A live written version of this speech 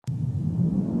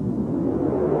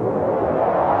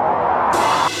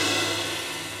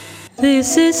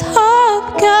This is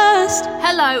Harpcast.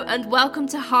 Hello and welcome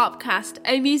to Harpcast,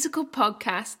 a musical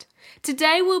podcast.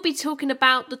 Today we'll be talking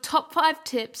about the top 5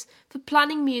 tips for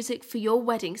planning music for your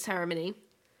wedding ceremony.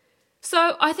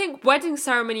 So I think wedding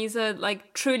ceremonies are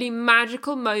truly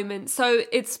magical moments. So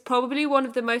it's probably one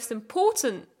of the most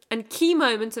important and key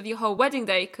moments of your whole wedding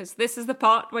day, because this is the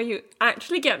part where you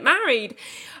actually get married.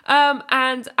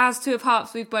 And as two of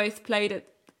Harps, we've both played at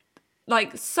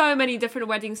so many different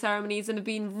wedding ceremonies and have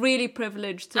been really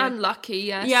privileged and lucky,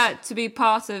 yes. Yeah, to be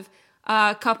part of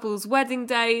couples' wedding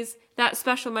days, that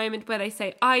special moment where they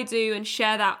say I do and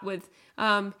share that with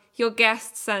your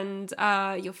guests and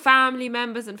your family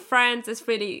members and friends. It's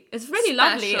really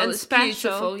lovely and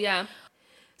special. Beautiful, yeah.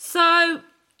 So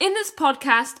in this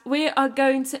podcast, we are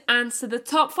going to answer the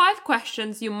top 5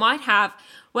 questions you might have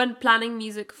when planning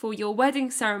music for your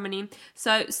wedding ceremony.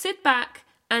 So sit back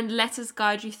and let us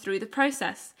guide you through the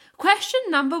process. Question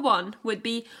number 1 would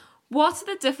be, what are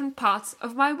the different parts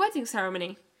of my wedding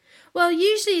ceremony? Well,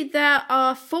 usually there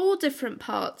are 4 different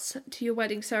parts to your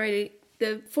wedding ceremony,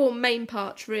 the 4 main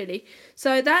parts really.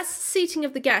 So that's seating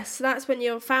of the guests. So that's when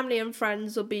your family and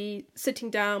friends will be sitting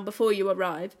down before you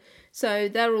arrive. So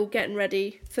they're all getting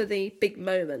ready for the big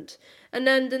moment. And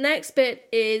then the next bit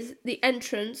is the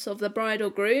entrance of the bride or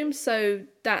groom. So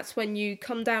that's when you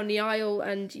come down the aisle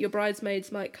and your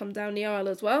bridesmaids might come down the aisle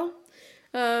as well.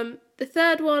 The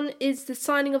third one is the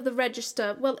signing of the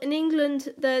register. Well, in England,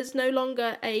 there's no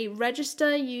longer a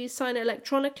register. You sign it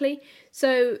electronically.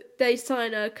 So they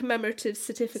sign a commemorative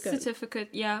certificate.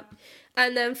 Yeah.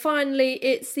 And then finally,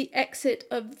 it's the exit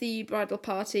of the bridal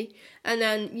party. And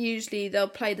then usually they'll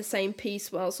play the same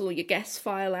piece whilst all your guests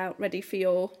file out ready for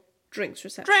your drinks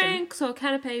reception. Drinks or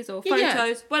canapes or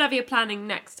photos, whatever you're planning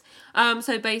next.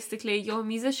 So basically, your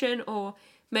musician, or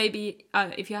maybe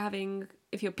if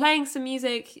you're playing some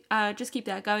music, just keep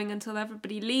that going until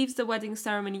everybody leaves the wedding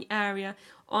ceremony area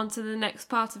onto the next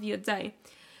part of your day.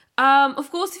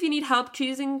 Of course, if you need help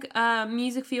choosing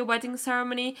music for your wedding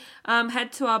ceremony,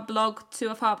 head to our blog,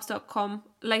 twoofharps.com,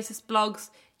 latest blogs.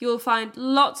 You'll find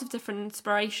lots of different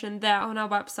inspiration there on our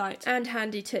website. And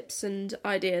handy tips and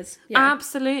ideas. Yeah.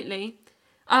 Absolutely.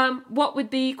 What would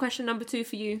be question number 2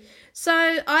 for you?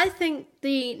 So I think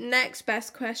the next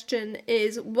best question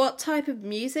is, what type of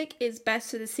music is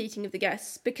best for the seating of the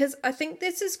guests? Because I think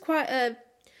this is quite a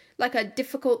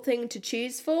difficult thing to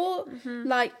choose for.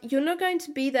 Mm-hmm. You're not going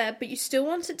to be there, but you still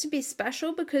want it to be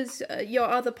special because your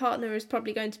other partner is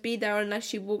probably going to be there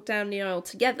unless you walk down the aisle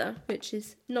together, which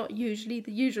is not usually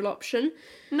the usual option.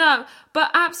 No,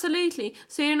 but absolutely.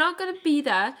 So you're not going to be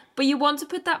there, but you want to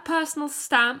put that personal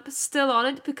stamp still on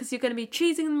it because you're going to be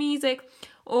choosing the music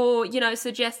or,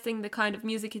 suggesting the kind of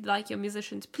music you'd like your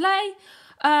musician to play.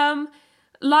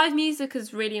 Live music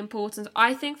is really important,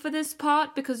 I think, for this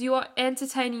part because you are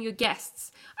entertaining your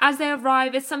guests. As they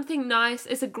arrive, it's something nice.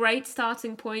 It's a great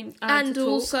starting point and to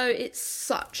also, it's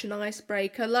such an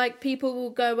icebreaker. People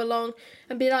will go along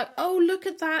and be like, oh, look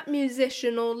at that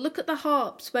musician, or look at the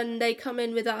harps when they come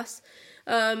in with us.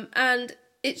 And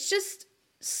it's just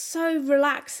so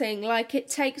relaxing. It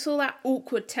takes all that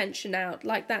awkward tension out,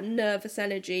 that nervous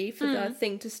energy for the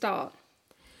thing to start.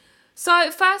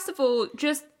 So, first of all,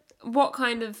 just what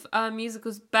kind of music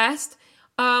was best?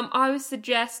 I would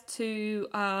suggest to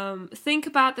think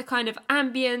about the kind of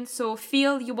ambience or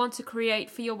feel you want to create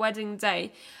for your wedding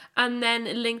day, and then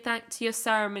link that to your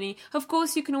ceremony. Of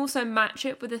course, you can also match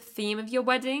it with the theme of your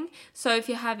wedding. So if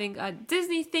you're having a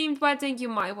Disney-themed wedding, you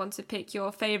might want to pick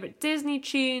your favourite Disney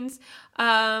tunes,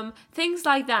 things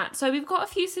like that. So we've got a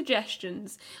few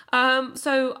suggestions.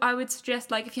 So I would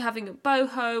suggest, if you're having a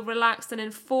boho, relaxed and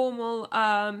informal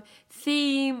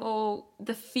theme, or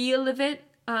the feel of it,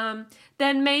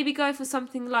 then maybe go for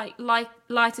something like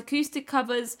light acoustic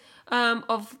covers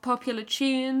of popular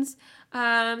tunes.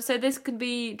 So this could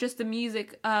be just the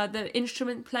music, the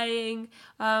instrument playing,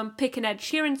 pick an Ed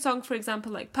Sheeran song, for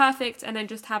example, like Perfect, and then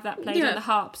just have that played on the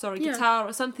harps or a guitar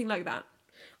or something like that.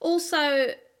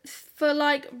 Also,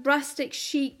 for rustic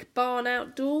chic barn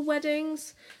outdoor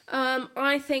weddings,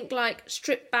 I think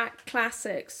stripped back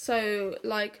classics, so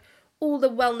all the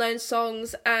well-known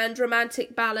songs and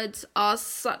romantic ballads are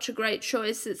such a great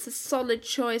choice. It's a solid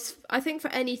choice, I think, for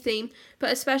any theme, but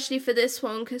especially for this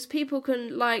one, because people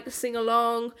can sing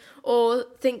along or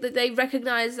think that they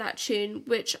recognise that tune,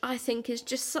 which I think is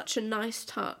just such a nice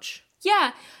touch.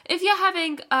 Yeah, if you're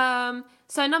having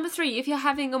So number 3, if you're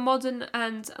having a modern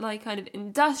and like kind of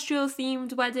industrial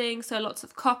themed wedding, so lots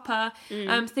of copper,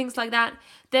 things like that,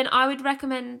 then I would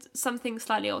recommend something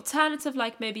slightly alternative,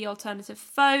 like maybe alternative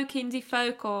folk, indie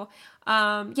folk, or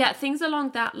things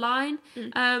along that line,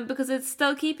 because it's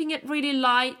still keeping it really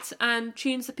light and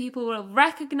tunes that people will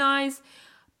recognize,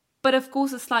 but of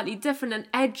course it's slightly different and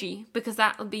edgy because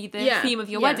that will be the theme of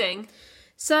your wedding.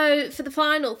 So for the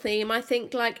final theme, I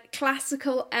think like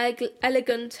classical,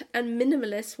 elegant and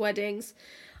minimalist weddings,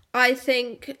 I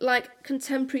think like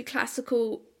contemporary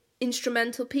classical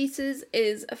instrumental pieces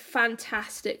is a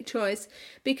fantastic choice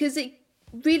because it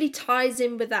really ties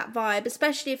in with that vibe,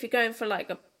 especially if you're going for like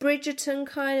a Bridgerton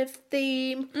kind of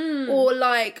theme or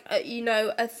like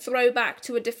a throwback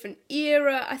to a different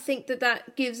era. I think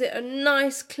that gives it a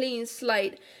nice clean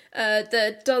slate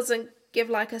that doesn't give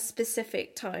like a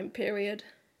specific time period.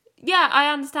 Yeah,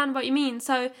 I understand what you mean.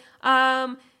 So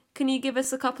can you give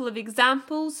us a couple of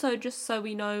examples, so just so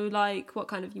we know like what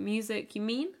kind of music you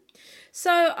mean?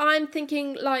 So I'm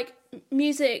thinking like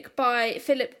music by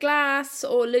Philip Glass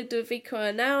or Ludovico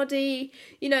Einaudi,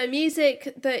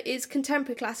 music that is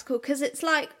contemporary classical, because it's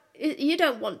like, you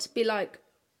don't want to be like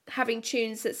having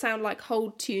tunes that sound like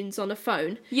hold tunes on a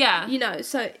phone. Yeah.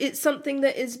 So it's something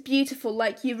that is beautiful,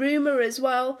 like Yuruma as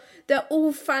well. They're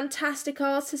all fantastic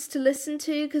artists to listen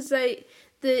to because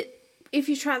if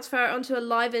you transfer it onto a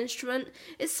live instrument,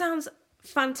 it sounds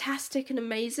fantastic and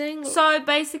amazing. So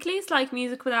basically it's like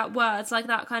music without words, like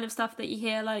that kind of stuff that you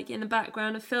hear like in the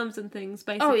background of films and things,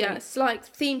 basically. Oh yes, like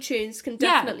theme tunes can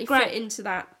definitely fit into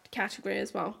that category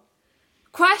as well.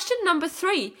 Question number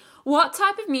 3. What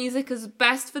type of music is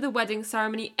best for the wedding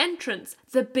ceremony entrance?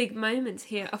 The big moment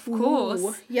here, of course.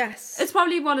 Ooh, yes. It's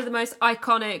probably one of the most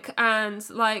iconic and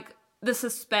like the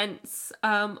suspense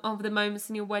of the moments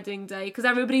in your wedding day, because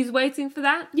everybody's waiting for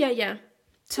that. Yeah.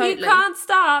 Totally. You can't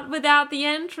start without the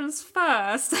entrance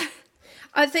first.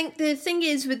 I think the thing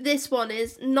is with this one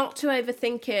is not to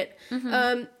overthink it.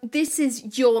 This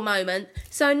is your moment,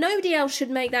 so nobody else should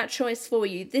make that choice for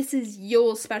you. This is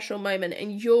your special moment,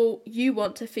 and you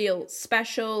want to feel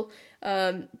special,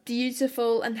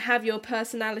 beautiful, and have your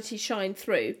personality shine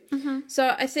through.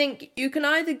 So I think you can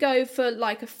either go for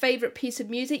like a favourite piece of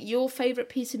music, your favourite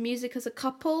piece of music as a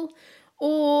couple,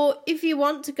 or if you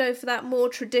want to go for that more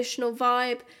traditional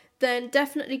vibe, then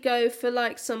definitely go for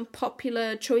like some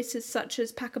popular choices such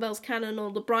as Pachelbel's Canon or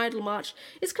the Bridal March.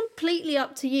 It's completely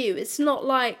up to you. It's not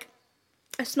like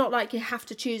you have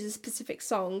to choose a specific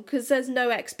song, because there's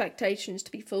no expectations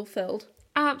to be fulfilled.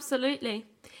 Absolutely.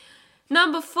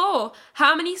 Number 4,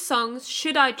 how many songs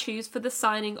should I choose for the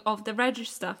signing of the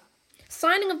register?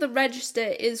 Signing of the register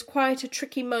is quite a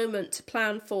tricky moment to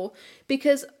plan for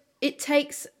because it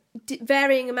takes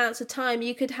varying amounts of time.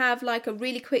 You could have like a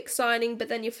really quick signing, but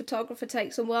then your photographer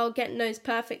takes a while getting those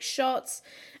perfect shots,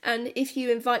 and if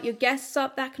you invite your guests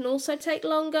up, that can also take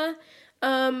longer.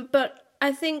 But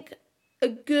I think a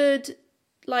good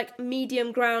like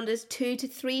medium ground is 2 to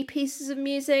 3 pieces of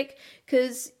music,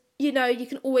 because you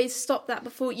can always stop that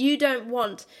before. You don't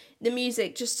want the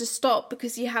music just to stop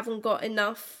because you haven't got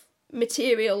enough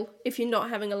material if you're not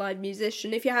having a live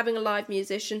musician. If you're having a live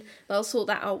musician, they'll sort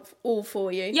that out all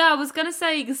for you. Yeah, I was gonna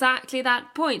say exactly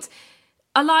that point.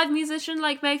 A live musician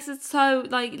like makes it so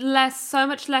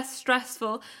much less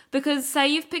stressful, because say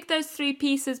you've picked those 3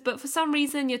 pieces, but for some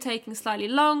reason you're taking slightly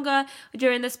longer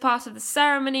during this part of the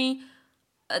ceremony.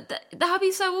 That'd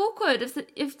be so awkward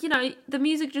if the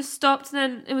music just stopped and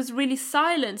then it was really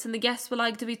silent and the guests were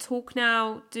like, do we talk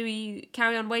now, do we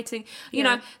carry on waiting,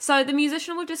 so the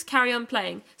musician will just carry on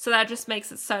playing, so that just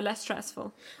makes it so less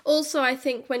stressful. Also, I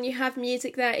think when you have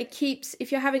music there, it keeps,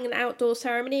 if you're having an outdoor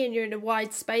ceremony and you're in a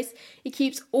wide space, it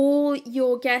keeps all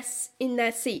your guests in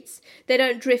their seats. They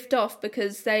don't drift off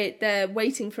because they're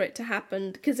waiting for it to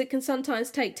happen, because it can sometimes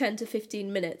take 10 to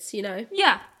 15 minutes,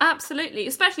 Yeah, absolutely,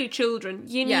 especially children.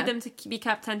 You need them to be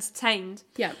kept entertained.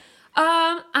 Yeah.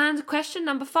 And question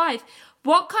number 5.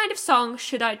 What kind of song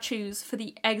should I choose for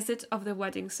the exit of the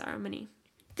wedding ceremony?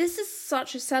 This is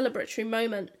such a celebratory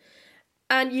moment,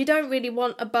 and you don't really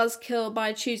want a buzzkill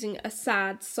by choosing a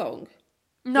sad song.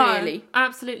 No, really.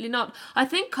 Absolutely not. I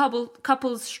think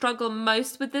couples struggle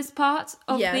most with this part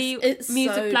of the it's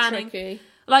music so planning. Tricky.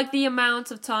 Like the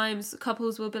amount of times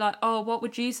couples will be like, oh, what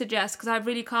would you suggest? Because I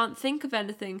really can't think of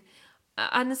anything.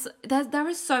 And there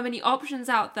are so many options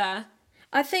out there.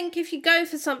 I think if you go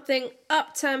for something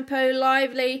up-tempo,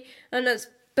 lively, and that's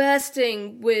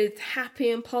bursting with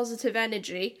happy and positive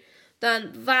energy,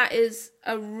 then that is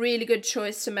a really good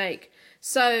choice to make.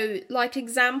 So, like,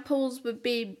 examples would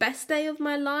be Best Day of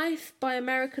My Life by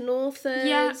American Authors.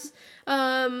 Yeah.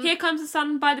 Um, Here Comes the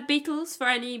Sun by the Beatles for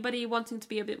anybody wanting to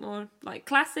be a bit more like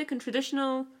classic and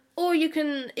traditional. Or you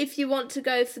can, if you want to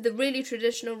go for the really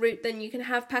traditional route, then you can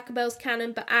have Pachelbel's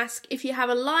Canon, but ask, if you have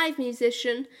a live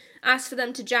musician, ask for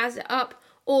them to jazz it up,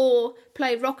 or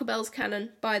play Rockabelle's Canon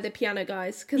by the Piano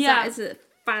Guys, because that is a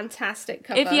fantastic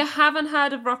cover. If you haven't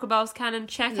heard of Rockabelle's Canon,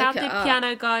 check out the up.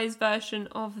 Piano Guys version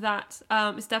of that.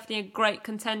 It's definitely a great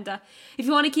contender. If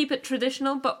you want to keep it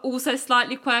traditional, but also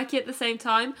slightly quirky at the same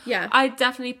time, I'd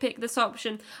definitely pick this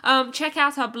option. Check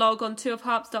out our blog on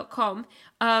twoofharps.com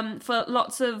for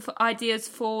lots of ideas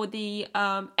for the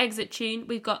exit tune.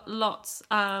 We've got lots,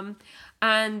 and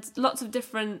lots of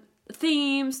different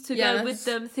themes to go with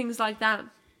them, things like that.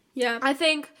 Yeah. I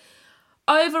think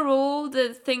overall,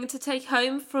 the thing to take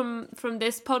home from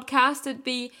this podcast would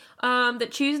be that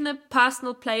choosing a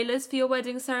personal playlist for your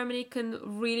wedding ceremony can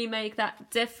really make that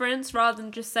difference, rather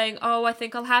than just saying, oh, I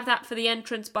think I'll have that for the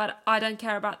entrance, but I don't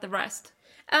care about the rest.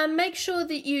 And make sure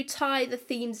that you tie the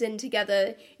themes in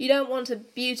together. You don't want a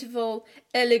beautiful,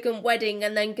 elegant wedding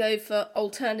and then go for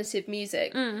alternative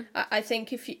music. I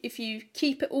think if you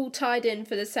keep it all tied in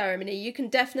for the ceremony, you can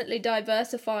definitely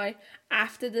diversify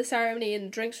after the ceremony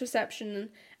and drinks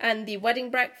reception and the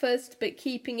wedding breakfast, but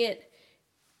keeping it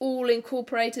all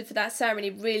incorporated for that ceremony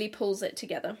really pulls it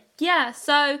together. Yeah,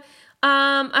 so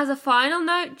as a final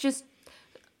note, just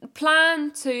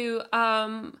plan to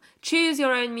choose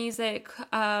your own music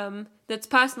that's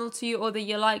personal to you or that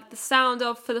you like the sound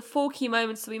of for the 4 key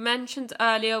moments that we mentioned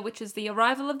earlier, which is the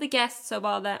arrival of the guests, so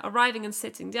while they're arriving and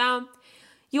sitting down,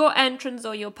 your entrance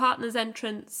or your partner's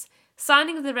entrance,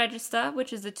 signing of the register,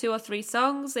 which is the 2 or 3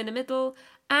 songs in the middle,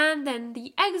 and then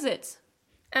the exit.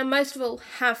 And most of all,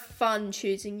 have fun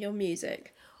choosing your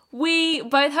music. We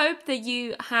both hope that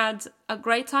you had a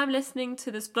great time listening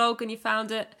to this blog and you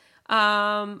found it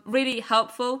really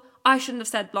helpful. I shouldn't have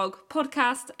said blog,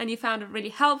 podcast, and you found it really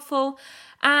helpful.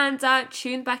 And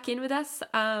tune back in with us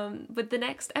with the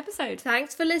next episode.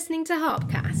 Thanks for listening to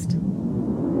Harpcast.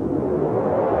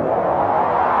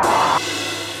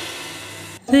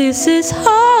 This is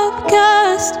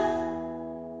Harpcast.